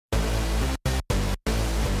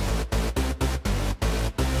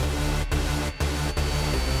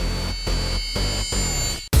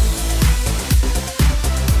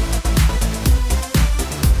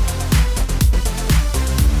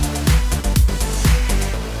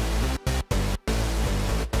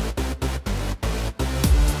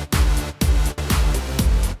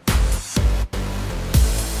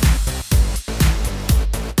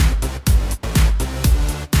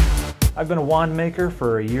I've been a wand maker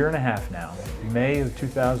for a year and a half now. May of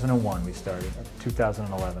 2001 we started,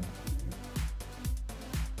 2011.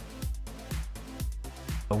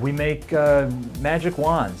 We make magic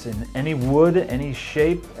wands in any wood, any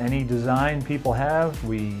shape, any design people have.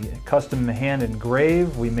 We custom hand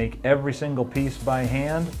engrave. We make every single piece by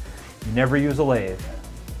hand. Never use a lathe.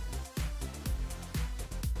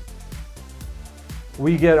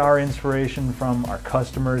 We get our inspiration from our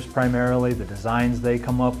customers primarily, the designs they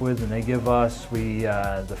come up with and they give us.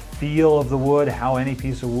 The feel of the wood, how any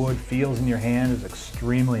piece of wood feels in your hand is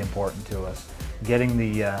extremely important to us. Getting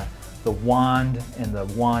the wand and the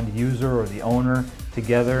wand user or the owner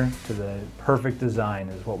together to the perfect design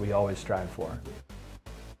is what we always strive for.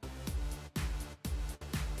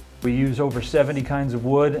 We use over 70 kinds of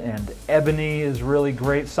wood, and ebony is really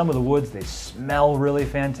great. Some of the woods, they smell really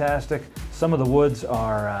fantastic. Some of the woods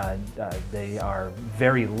are, they are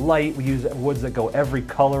very light. We use woods that go every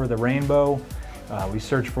color of the rainbow. We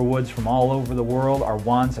search for woods from all over the world. Our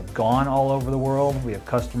wands have gone all over the world. We have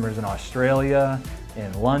customers in Australia,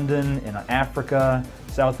 in London, in Africa,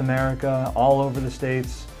 South America, all over the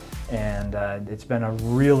States. And it's been a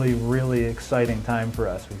really, really exciting time for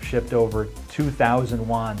us. We've shipped over 2,000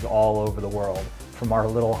 wands all over the world from our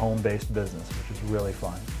little home-based business, which is really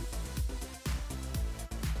fun.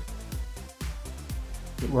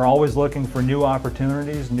 We're always looking for new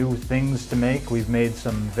opportunities, new things to make. We've made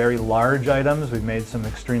some very large items, we've made some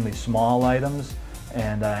extremely small items,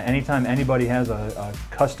 and anytime anybody has a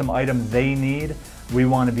custom item they need, we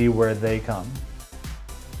want to be where they come.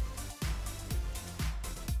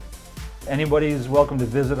 Anybody is welcome to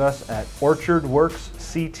visit us at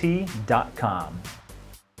orchardworksct.com.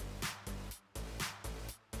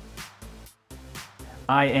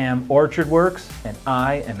 I am Orchard Works, and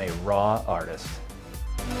I am a raw artist.